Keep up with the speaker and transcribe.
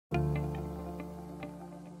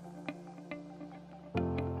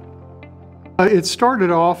It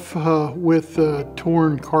started off with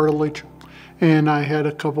torn cartilage, and I had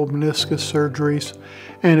a couple meniscus surgeries,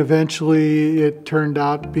 and eventually it turned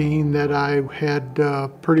out being that I had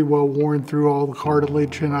pretty well worn through all the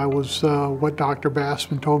cartilage, and I was what Dr.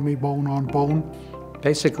 Bassman told me, bone on bone.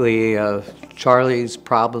 Basically, Charlie's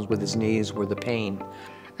problems with his knees were the pain.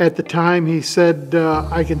 At the time he said,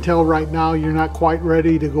 I can tell right now you're not quite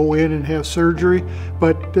ready to go in and have surgery,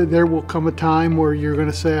 but there will come a time where you're going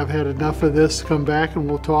to say, I've had enough of this, come back and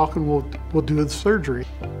we'll talk and we'll do the surgery.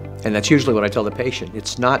 And that's usually what I tell the patient.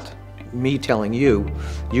 It's not me telling you,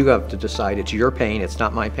 you have to decide it's your pain, it's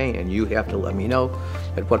not my pain, and you have to let me know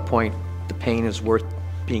at what point the pain is worth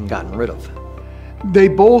being gotten rid of. They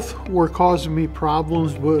both were causing me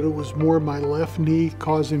problems, but it was more my left knee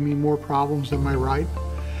causing me more problems than my right.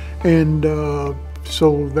 And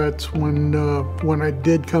so that's when I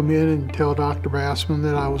did come in and tell Dr. Bassman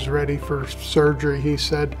that I was ready for surgery. He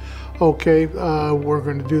said, okay, we're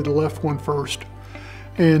going to do the left one first,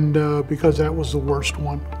 and because that was the worst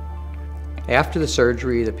one. After the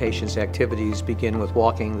surgery, the patient's activities begin with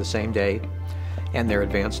walking the same day, and they're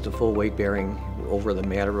advanced to full weight bearing over the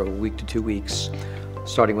matter of a week to 2 weeks,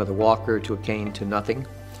 starting with a walker to a cane to nothing.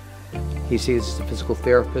 He sees the physical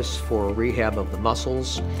therapist for rehab of the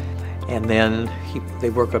muscles, and then they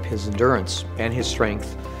work up his endurance and his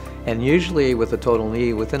strength. And usually with a total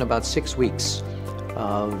knee, within about 6 weeks,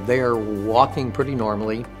 they are walking pretty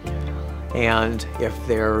normally. And if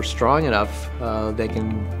they're strong enough, they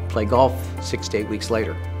can play golf 6 to 8 weeks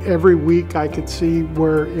later. Every week I could see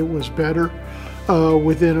where it was better.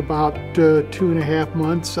 Within about 2.5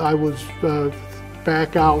 months, I was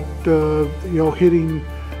back out, hitting,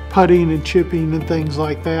 putting and chipping and things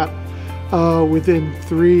like that. Within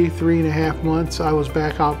 3.5 months, I was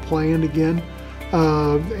back out playing again.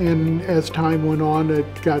 And as time went on,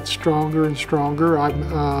 it got stronger and stronger.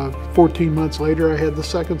 14 months later, I had the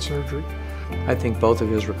second surgery. I think both of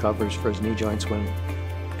his recoveries for his knee joints went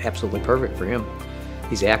absolutely perfect for him.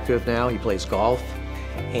 He's active now, he plays golf,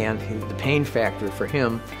 and the pain factor for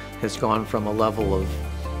him has gone from a level of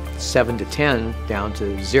 7 to 10 down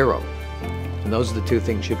to 0. And those are the two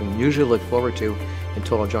things you can usually look forward to in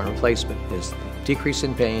total joint replacement, is decrease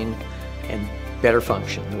in pain and better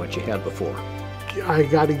function than what you had before. I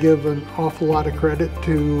got to give an awful lot of credit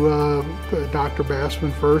to Dr.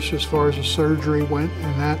 Bassman first, as far as the surgery went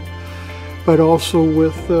and that, but also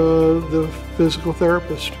with the physical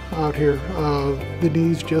therapist out here. The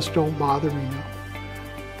knees just don't bother me now.